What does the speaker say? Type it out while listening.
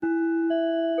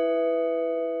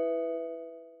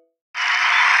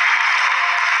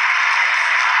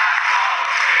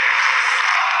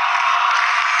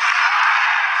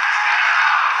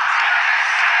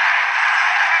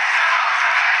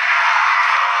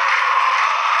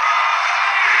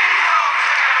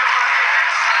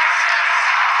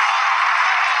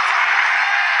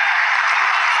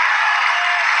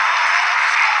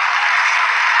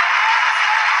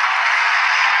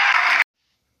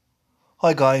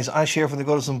Hi guys, Ash here from the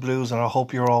Goodison Blues, and I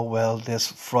hope you're all well this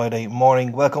Friday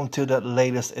morning. Welcome to the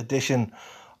latest edition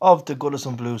of the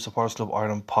Goodison Blues Supporters Club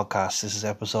Ireland podcast. This is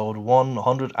episode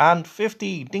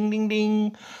 150. Ding ding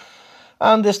ding.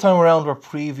 And this time around we're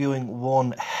previewing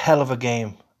one hell of a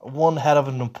game. One hell of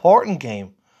an important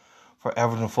game for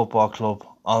Everton Football Club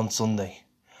on Sunday.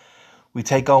 We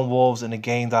take on Wolves in a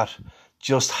game that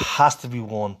just has to be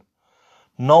won.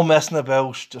 No messing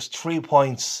about, just 3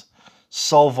 points.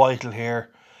 So vital here.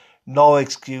 No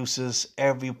excuses.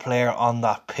 Every player on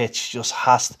that pitch just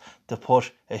has to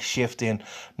put a shift in.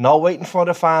 No waiting for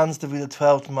the fans to be the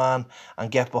 12th man and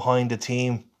get behind the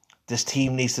team. This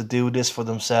team needs to do this for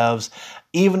themselves.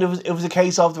 Even if it was a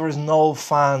case of there is no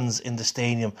fans in the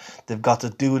stadium, they've got to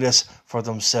do this for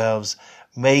themselves.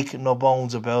 Make no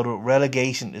bones about it.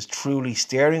 Relegation is truly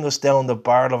staring us down the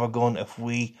barrel of a gun if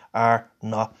we are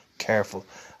not careful.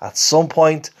 At some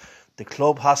point, the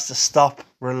club has to stop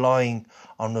relying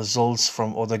on results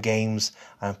from other games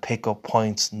and pick up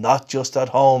points, not just at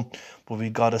home, but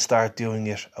we've got to start doing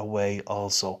it away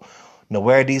also. Now,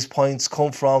 where these points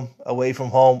come from away from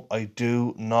home, I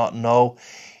do not know.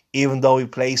 Even though we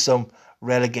play some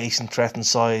relegation-threatened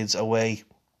sides away,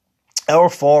 our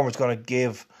form is going to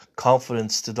give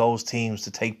confidence to those teams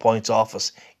to take points off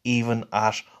us, even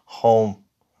at home.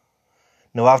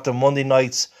 Now, after Monday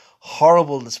night's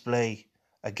horrible display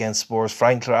against Spurs,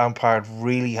 Frank Lampard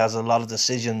really has a lot of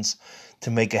decisions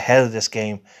to make ahead of this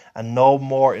game, and no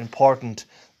more important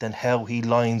than how he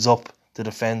lines up the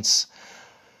defence.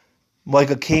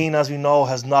 Michael Keane, as we know,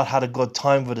 has not had a good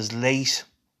time with his late.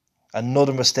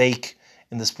 Another mistake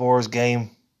in the Spurs game.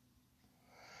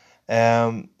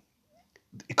 It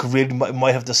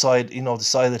might have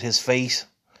decided his fate,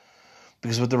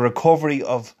 because with the recovery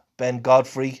of Ben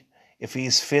Godfrey, if he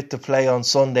is fit to play on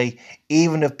Sunday,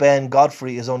 even if Ben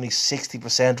Godfrey is only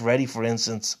 60% ready, for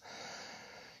instance,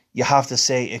 you have to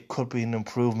say it could be an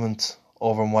improvement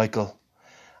over Michael.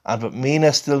 And with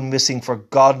Mina still missing for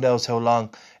God knows how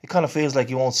long, it kind of feels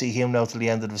like you won't see him now till the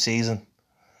end of the season.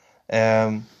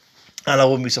 And I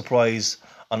wouldn't be surprised,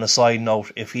 on a side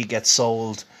note, if he gets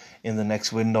sold in the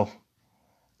next window.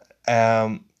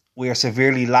 We are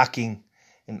severely lacking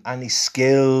in any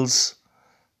skills,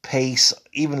 pace,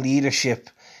 even leadership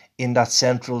in that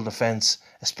central defence,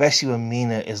 especially when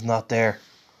Mina is not there.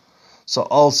 So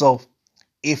also,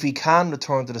 if he can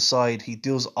return to the side, he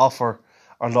does offer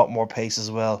a lot more pace as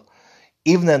well.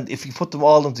 Even then, if you put them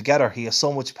all together, he has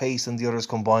so much pace than the others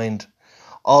combined.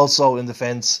 Also in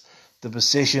defence, the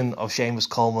position of Seamus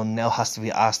Coleman now has to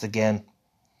be asked again.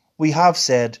 We have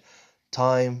said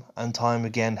time and time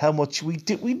again how much we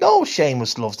know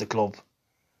Seamus loves the club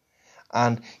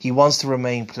and he wants to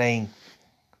remain playing.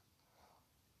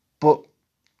 But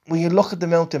when you look at the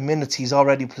amount of minutes he's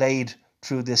already played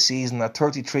through this season at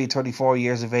 33, 34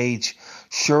 years of age,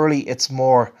 surely it's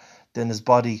more than his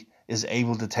body is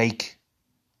able to take.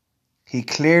 He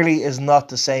clearly is not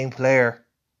the same player.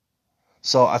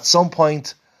 So at some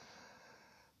point,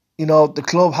 the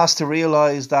club has to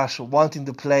realise that wanting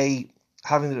to play,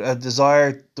 having a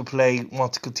desire to play,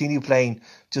 want to continue playing,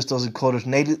 just doesn't cut it.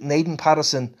 Nathan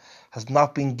Patterson has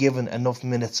not been given enough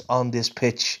minutes on this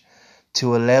pitch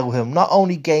to allow him not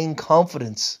only gain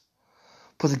confidence,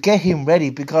 but to get him ready,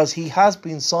 because he has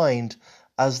been signed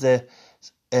as the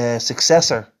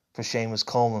successor for Seamus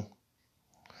Coleman.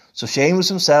 So Seamus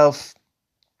himself,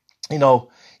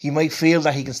 he might feel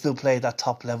that he can still play at that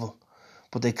top level,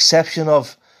 but the exception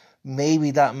of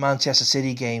maybe that Manchester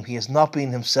City game, he has not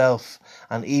been himself,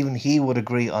 and even he would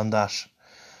agree on that.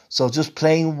 So just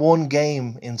playing one decent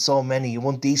game in so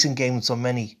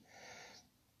many,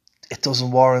 it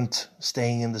doesn't warrant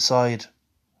staying in the side.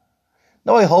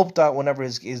 Now I hope that whenever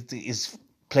his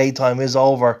playtime is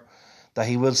over, that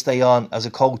he will stay on as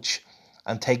a coach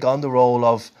and take on the role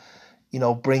of,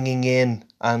 bringing in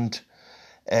and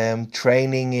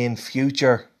training in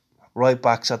future right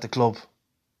backs at the club.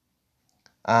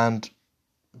 And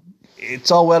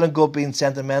it's all well and good being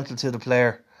sentimental to the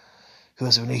player who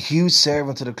has been a huge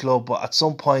servant to the club, but at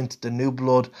some point the new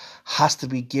blood has to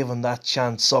be given that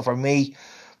chance. So for me,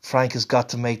 Frank has got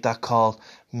to make that call,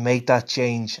 make that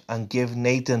change, and give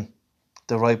Nathan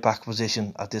the right back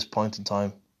position at this point in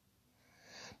time.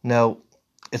 Now,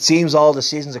 it seems all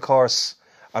decisions, of course,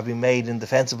 are being made in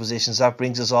defensive positions. That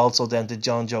brings us also then to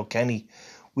John Joe Kenny.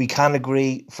 We can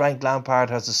agree Frank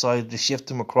Lampard has decided to shift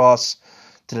him across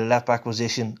to the left back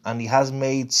position, and he has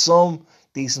made some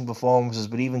decent performances,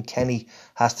 but even Kenny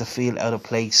has to feel out of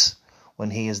place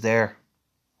when he is there.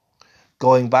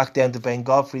 Going back then to Ben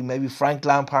Godfrey, maybe Frank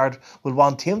Lampard will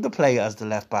want him to play as the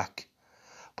left back.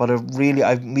 But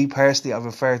me personally, I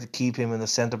prefer to keep him in the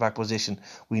centre back position.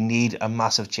 We need a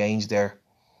massive change there.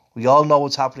 We all know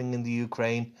what's happening in the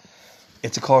Ukraine.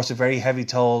 It's of course a very heavy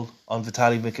toll on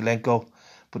Vitaly Mykolenko.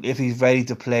 But if he's ready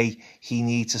to play, he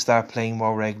needs to start playing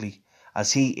more regularly,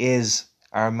 as he is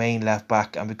our main left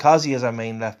back. And because he is our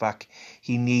main left back,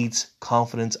 he needs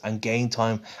confidence and game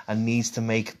time and needs to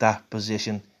make that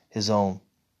position his own.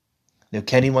 Now,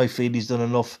 Kenny might feel he's done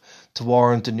enough to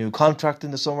warrant a new contract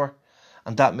in the summer,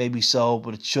 and that may be so,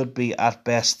 but it should be at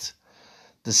best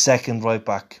the second right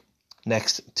back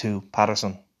next to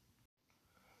Patterson.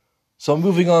 So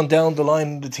moving on down the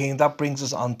line of the team, that brings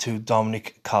us on to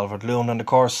Dominic Calvert-Lewin. And of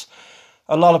course,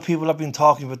 a lot of people have been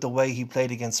talking about the way he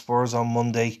played against Spurs on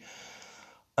Monday.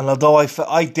 And although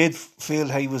I did feel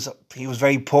he was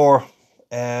very poor,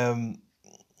 I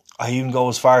even go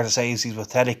as far as to say he's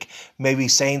pathetic. Maybe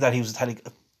saying that he was pathetic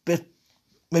a bit,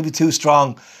 maybe too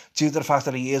strong, due to the fact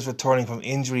that he is returning from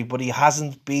injury. But he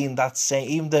hasn't been that same.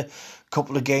 Even the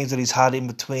couple of games that he's had in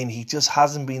between, he just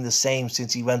hasn't been the same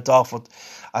since he went off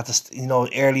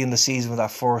early in the season with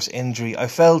that first injury. I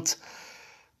felt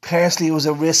personally it was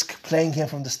a risk playing him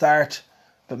from the start,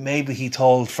 but maybe he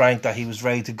told Frank that he was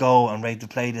ready to go and ready to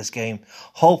play this game.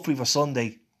 Hopefully for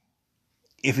Sunday,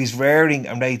 if he's raring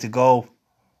and ready to go,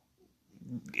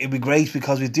 it'd be great,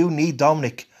 because we do need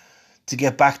Dominic to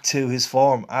get back to his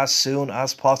form as soon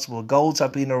as possible. Goals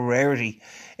have been a rarity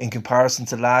in comparison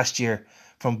to last year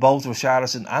from both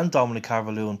Richarlison and Dominic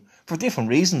Calvert-Lewin, for different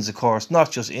reasons, of course,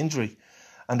 not just injury.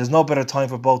 And there's no better time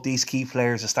for both these key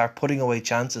players to start putting away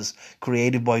chances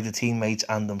created by the teammates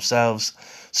and themselves.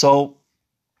 So,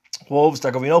 Wolves,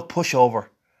 they're going to be no pushover.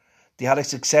 They had a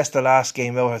success the last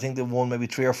game out. I think they won maybe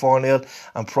 3 or 4-0.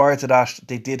 And prior to that,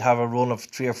 they did have a run of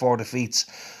 3 or 4 defeats.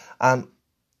 And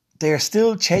they're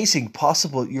still chasing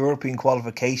possible European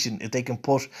qualification if they can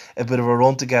put a bit of a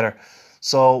run together.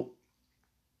 So,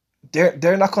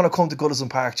 they're not going to come to Goodison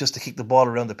Park just to kick the ball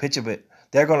around the pitch a bit.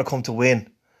 They're going to come to win.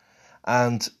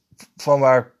 And from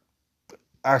our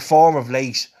form of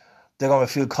late, they're going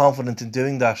to feel confident in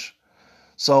doing that.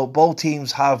 So both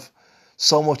teams have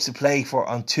so much to play for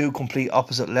on two complete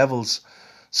opposite levels.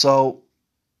 So,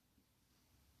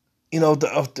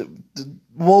 the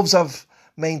Wolves have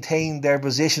maintained their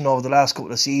position over the last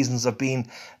couple of seasons of being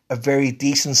a very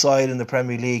decent side in the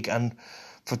Premier League. And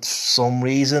for some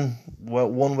reason,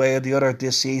 one way or the other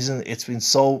this season, it's been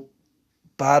so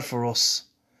bad for us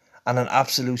and an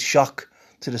absolute shock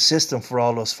to the system for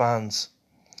all those fans.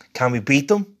 Can we beat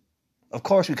them? Of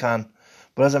course we can.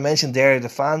 But as I mentioned there, the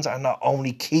fans are not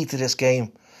only key to this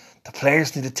game. The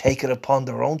players need to take it upon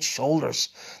their own shoulders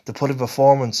to put a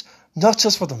performance, not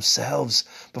just for themselves,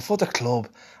 but for the club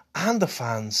and the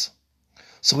fans.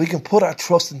 So we can put our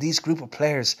trust in these group of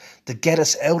players to get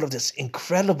us out of this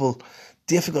incredible,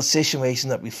 difficult situation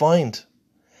that we find.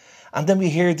 And then we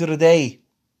hear the other day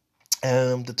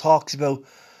the talks about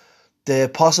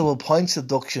the possible points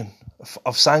deduction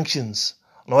of sanctions.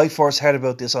 Now, I first heard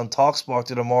about this on TalkSport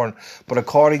the other morning, but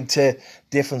according to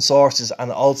different sources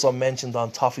and also mentioned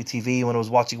on Toffee TV when I was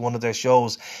watching one of their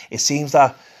shows, it seems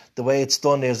that the way it's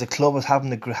done is the club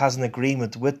has an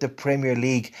agreement with the Premier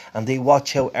League, and they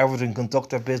watch how Everton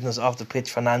conduct their business off the pitch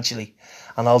financially.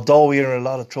 And although we're in a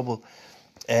lot of trouble,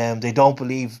 they don't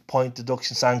believe point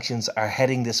deduction sanctions are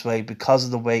heading this way because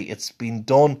of the way it's been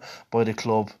done by the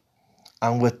club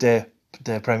and with the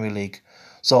Premier League.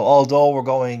 So although we're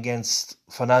going against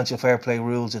financial fair play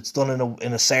rules, it's done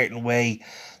in a certain way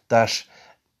that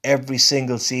every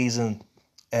single season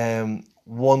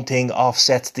one thing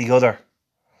offsets the other.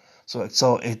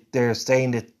 They're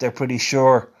saying that they're pretty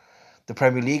sure, the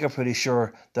Premier League are pretty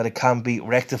sure that it can be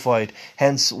rectified.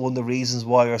 Hence one of the reasons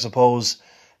why I suppose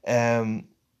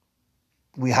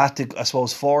we had to,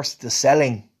 force the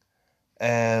selling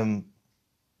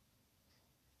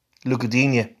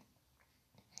Lucadinha.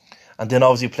 And then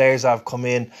obviously players have come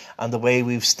in, and the way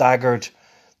we've staggered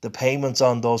the payments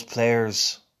on those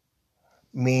players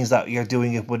means that you're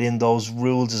doing it within those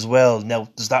rules as well. Now,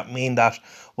 does that mean that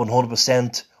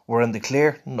 100% we're in the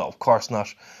clear? No, of course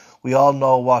not. We all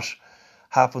know what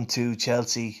happened to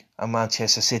Chelsea and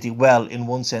Manchester City. Well, in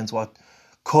one sense, what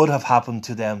could have happened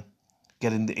to them,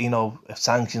 getting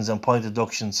sanctions and point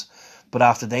deductions. But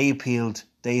after they appealed,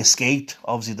 they escaped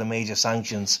obviously the major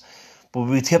sanctions. But it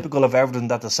would be typical of Everton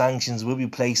that the sanctions will be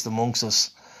placed amongst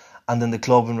us and then the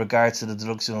club in regards to the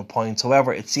deduction of points.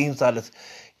 However, it seems that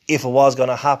if it was going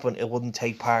to happen, it wouldn't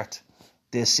take part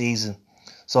this season.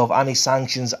 So if any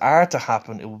sanctions are to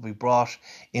happen, it will be brought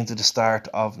into the start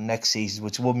of next season,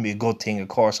 which wouldn't be a good thing, of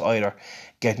course, either,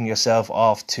 getting yourself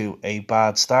off to a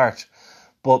bad start.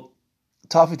 But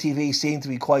Toffee TV seem to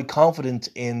be quite confident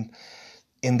in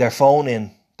in their phone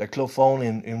in, their club phone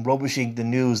in rubbishing the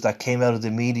news that came out of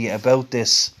the media about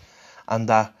this, and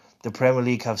that the Premier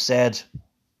League have said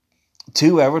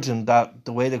to Everton that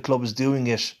the way the club is doing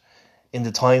it in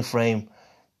the time frame,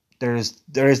 there is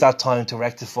that time to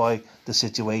rectify the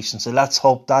situation. So let's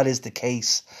hope that is the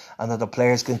case, and that the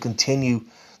players can continue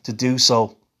to do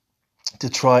so to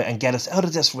try and get us out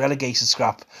of this relegation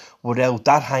scrap without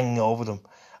that hanging over them,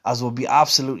 as it would be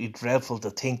absolutely dreadful to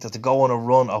think that to go on a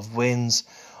run of wins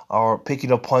or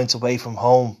picking up points away from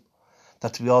home,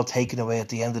 that to be all taken away at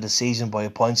the end of the season by a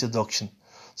points deduction.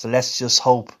 So let's just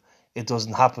hope it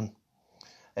doesn't happen.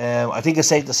 I think it's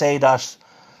safe to say that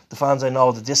the fans, I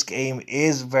know that this game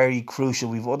is very crucial.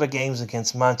 We've other games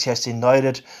against Manchester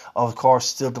United, of course,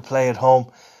 still to play at home,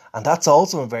 and that's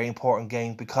also a very important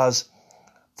game, because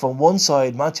from one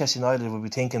side, Manchester United will be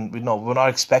thinking, we're not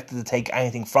expected to take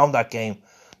anything from that game,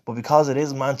 but because it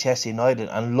is Manchester United,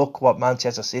 and look what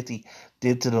Manchester City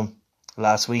did to them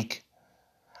last week,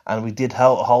 and we did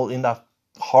hold in that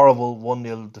horrible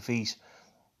 1-0 defeat,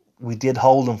 we did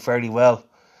hold them fairly well.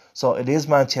 So it is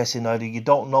Manchester United. You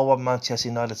don't know what Manchester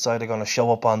United side are going to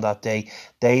show up on that day.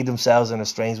 They themselves are in a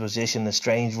strange position, a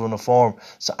strange run of form.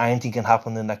 So anything can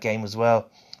happen in that game as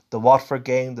well. The Watford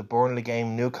game, the Burnley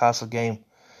game, Newcastle game,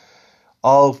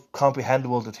 all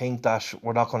comprehensible to think that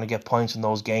we're not going to get points in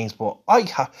those games. But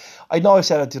I know I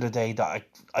said it the other day that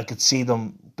I could see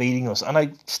them beating us. And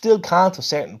I still can't to a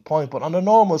certain point. But on a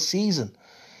normal season,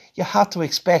 you had to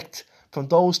expect from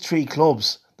those three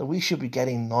clubs that we should be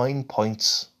getting 9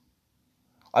 points.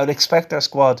 I would expect our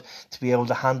squad to be able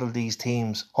to handle these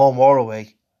teams, home or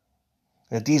away.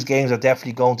 Now, these games are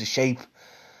definitely going to shape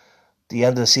the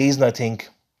end of the season, I think.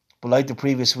 But like the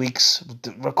previous weeks,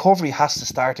 the recovery has to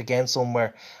start again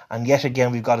somewhere. And yet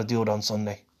again, we've got to do it on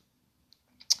Sunday.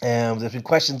 There's been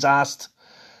questions asked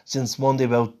since Monday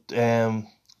about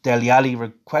Dele Alli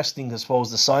requesting, I suppose,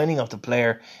 the signing of the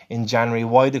player in January,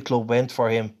 why the club went for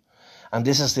him. And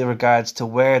this is in regards to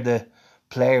where the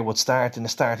player would start in the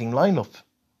starting lineup.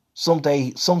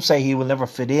 Some say he will never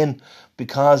fit in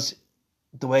because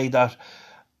the way that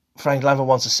Frank Lampard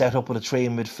wants to set up with a trio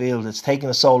in midfield, it's taken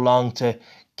us so long to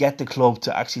get the club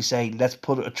to actually say, let's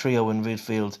put a trio in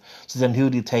midfield. So then who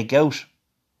do you take out?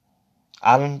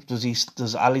 Alan?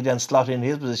 Does Ali then slot in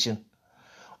his position?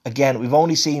 Again, we've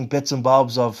only seen bits and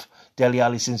bobs of Dele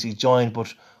Alli since he joined,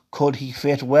 but could he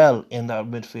fit well in that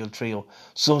midfield trio?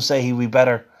 Some say he would be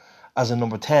better as a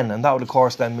number 10, and that would of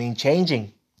course then mean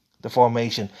changing the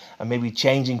formation and maybe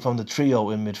changing from the trio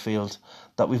in midfield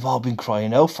that we've all been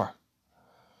crying out for.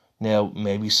 Now,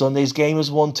 maybe Sunday's game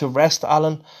is one to rest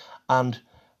Alan and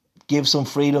give some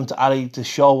freedom to Ali to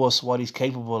show us what he's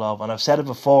capable of. And I've said it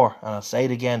before, and I'll say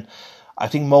it again, I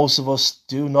think most of us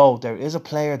do know there is a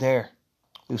player there.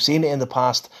 We've seen it in the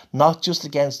past, not just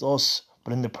against us,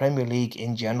 but in the Premier League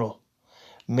in general.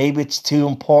 Maybe it's too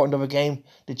important of a game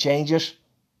to change it.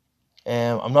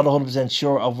 I'm not 100%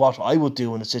 sure of what I would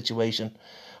do in a situation.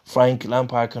 Frank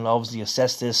Lampard can obviously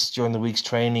assess this during the week's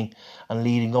training and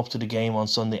leading up to the game on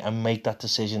Sunday and make that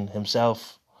decision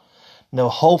himself. Now,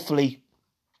 hopefully,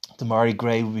 Demarai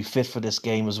Gray will be fit for this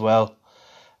game as well.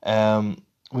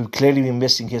 We've clearly been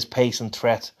missing his pace and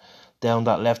threat down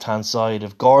that left-hand side.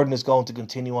 If Gordon is going to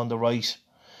continue on the right,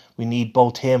 we need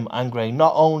both him and Gray,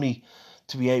 not only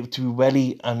to be able to be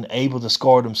ready and able to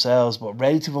score themselves, but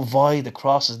ready to provide the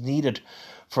crosses needed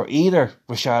for either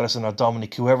Richarlison or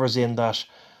Dominic, whoever's in that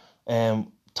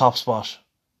top spot.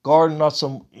 Gordon, not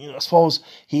some, I suppose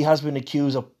he has been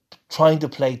accused of trying to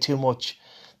play too much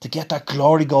to get that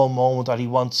glory goal moment that he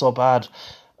wants so bad.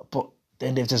 But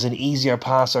then if there's an easier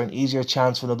pass or an easier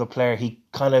chance for another player, he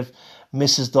kind of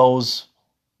misses those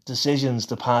decisions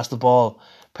to pass the ball.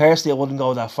 Personally, I wouldn't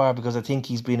go that far because I think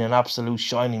he's been an absolute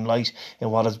shining light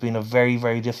in what has been a very,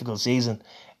 very difficult season.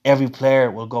 Every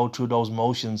player will go through those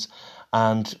motions,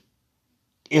 and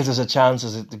if there's a chance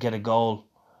to get a goal,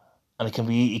 and it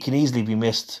can easily be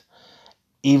missed,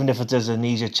 even if there's an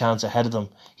easier chance ahead of them,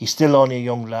 he's still only a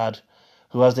young lad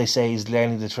who, as they say, is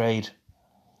learning the trade.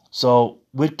 So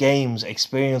with games,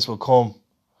 experience will come,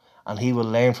 and he will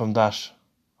learn from that.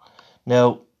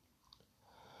 Now,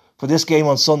 for this game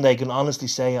on Sunday, I can honestly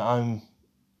say I'm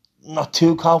not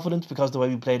too confident because of the way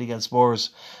we played against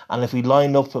Spurs. And if we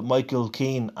line up with Michael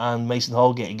Keane and Mason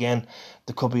Holgate again,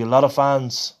 there could be a lot of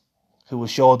fans who will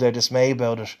show their dismay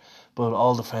about it. But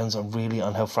all the friends are really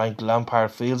on how Frank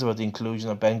Lampard feels about the inclusion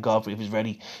of Ben Godfrey if he's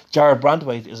ready. Jared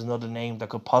Brantwaite is another name that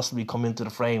could possibly come into the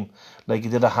frame like he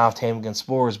did at half-time against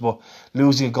Spurs. But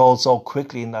losing a goal so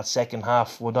quickly in that second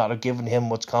half would not have given him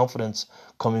much confidence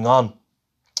coming on.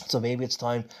 So maybe it's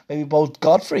time, maybe both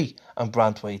Godfrey and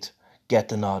Brantwaite get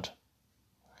the nod.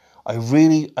 I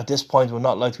really, at this point, would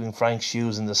not like to be in Frank's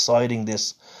shoes in deciding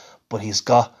this, but he's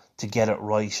got to get it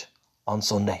right on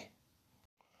Sunday.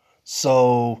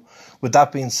 So, with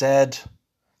that being said,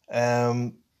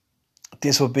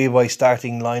 this would be my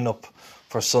starting lineup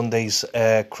for Sunday's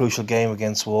crucial game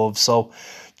against Wolves. So,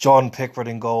 Jordan Pickford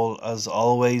in goal, as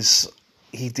always.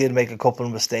 He did make a couple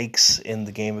of mistakes in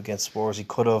the game against Spurs. He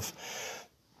could have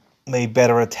made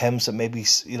better attempts at maybe,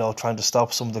 trying to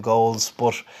stop some of the goals,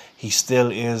 but he still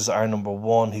is our number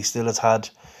one. He still has had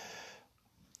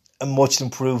a much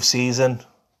improved season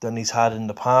than he's had in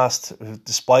the past,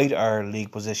 despite our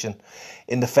league position.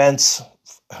 In defence,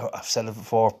 I've said it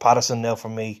before, Patterson now for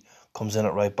me comes in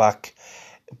at right back.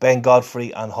 Ben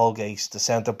Godfrey and Holgate, the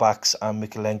centre backs, and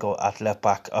Mykolenko at left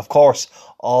back. Of course,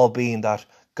 all being that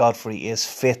Godfrey is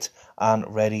fit and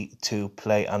ready to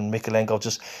play, and Mykolenko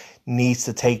just needs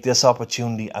to take this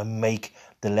opportunity and make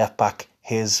the left back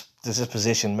his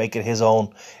position, make it his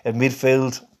own. In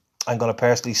midfield, I'm going to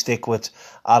personally stick with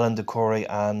Alan Doucouré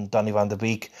and Donny van de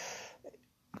Beek,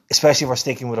 especially if we're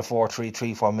sticking with a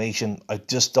 4-3-3 formation. I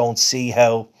just don't see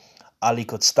how Ali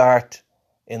could start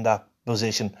in that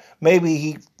position.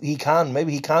 Maybe he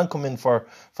can come in for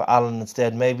Alan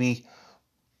instead. Maybe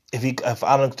if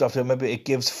Alan drops it, maybe it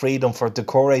gives freedom for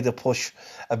Doucouré to push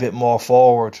a bit more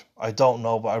forward. I don't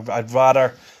know, but I'd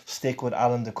rather stick with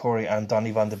Alan Doucouré and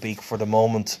Donny van de Beek for the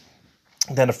moment.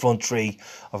 Then a front three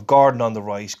of Gordon on the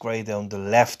right, Gray down the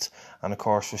left, and of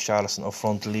course Richarlison up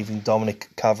front, leaving Dominic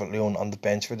Calvert-Lewin on the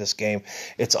bench for this game.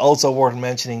 It's also worth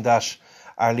mentioning that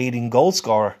our leading goal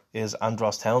scorer is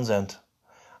Andros Townsend,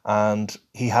 and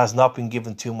he has not been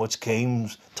given too much game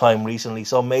time recently,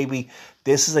 so maybe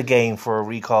this is a game for a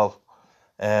recall.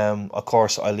 Of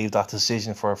course, I leave that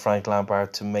decision for Frank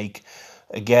Lampard to make.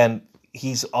 Again,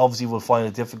 he's obviously will find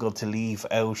it difficult to leave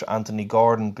out Anthony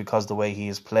Gordon because of the way he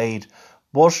has played,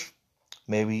 but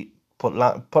maybe put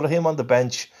him on the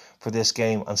bench for this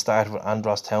game and start with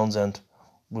Andros Townsend.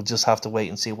 We'll just have to wait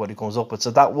and see what he comes up with.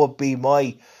 So that would be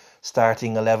my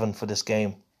starting 11 for this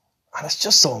game, and it's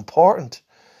just so important.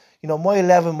 My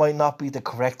 11 might not be the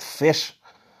correct fit,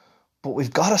 but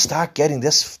we've got to start getting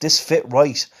this fit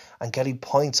right and getting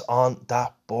points on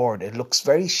that board. It looks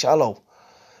very shallow,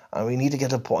 and we need to get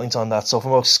the points on that. So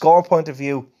from a score point of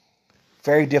view,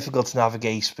 very difficult to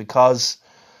navigate, because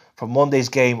from Monday's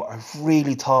game, I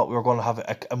really thought we were going to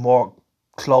have a more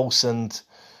close and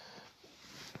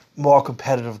more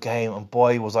competitive game, and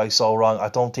boy was I so wrong. I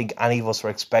don't think any of us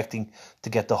were expecting to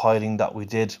get the hiding that we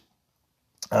did,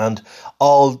 and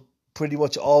pretty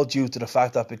much all due to the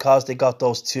fact that because they got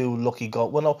those two lucky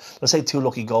goals, well, no, let's say two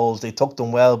lucky goals, they took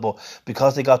them well, but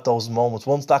because they got those moments,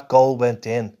 once that goal went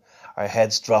in, our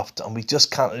heads dropped, and we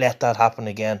just can't let that happen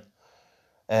again.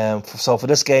 So for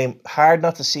this game, hard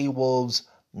not to see Wolves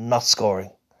not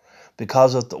scoring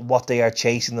because of what they are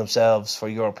chasing themselves for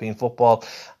European football,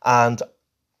 and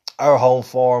our home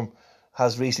form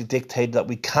has recently dictated that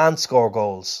we can score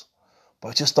goals. But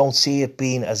I just don't see it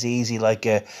being as easy like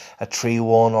a 3-1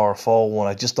 or a 4-1.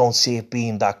 I just don't see it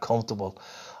being that comfortable.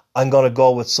 I'm going to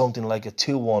go with something like a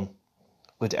 2-1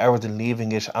 with Everton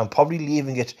leaving it, and probably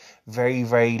leaving it very,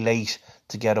 very late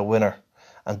to get a winner.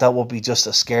 And that would be just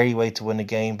a scary way to win a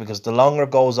game, because the longer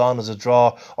it goes on as a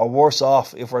draw, or worse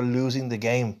off, if we're losing the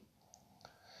game,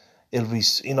 it'll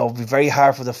be very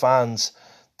hard for the fans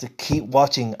to keep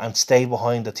watching and stay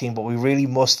behind the team. But we really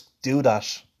must do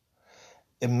that.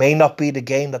 It may not be the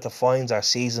game that defines our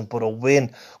season, but a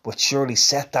win would surely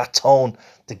set that tone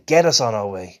to get us on our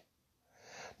way.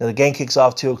 Now, the game kicks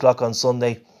off 2 o'clock on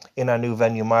Sunday in our new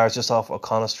venue, Mars, just off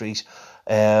O'Connell Street,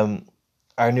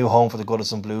 our new home for the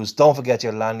Goodison Blues. Don't forget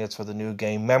your lanyards for the new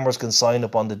game. Members can sign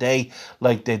up on the day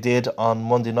like they did on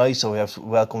Monday night, so we have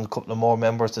welcomed a couple of more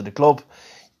members to the club,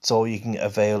 so you can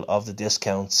avail of the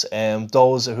discounts.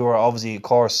 Those who are obviously, of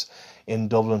course, in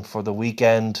Dublin for the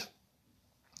weekend,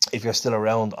 if you're still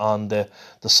around on the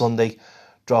Sunday,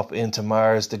 drop into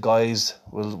Mars. The guys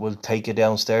will take you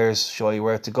downstairs, show you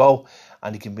where to go,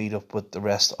 and you can meet up with the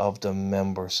rest of the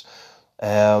members.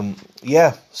 So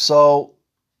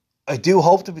I do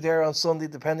hope to be there on Sunday,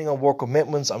 depending on work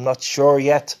commitments. I'm not sure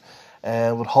yet,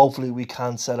 but hopefully we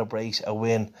can celebrate a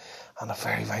win, and a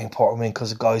very, very important win,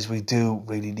 because guys, we do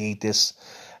really need this.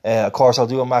 Of course, I'll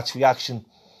do a match reaction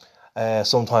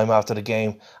sometime after the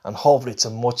game, and hopefully it's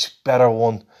a much better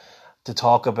one to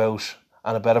talk about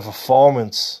and a better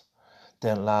performance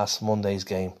than last Monday's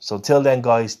game. So till then,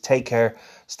 guys, take care,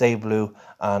 stay blue,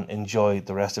 and enjoy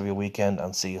the rest of your weekend,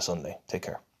 and see you Sunday. Take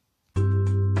care.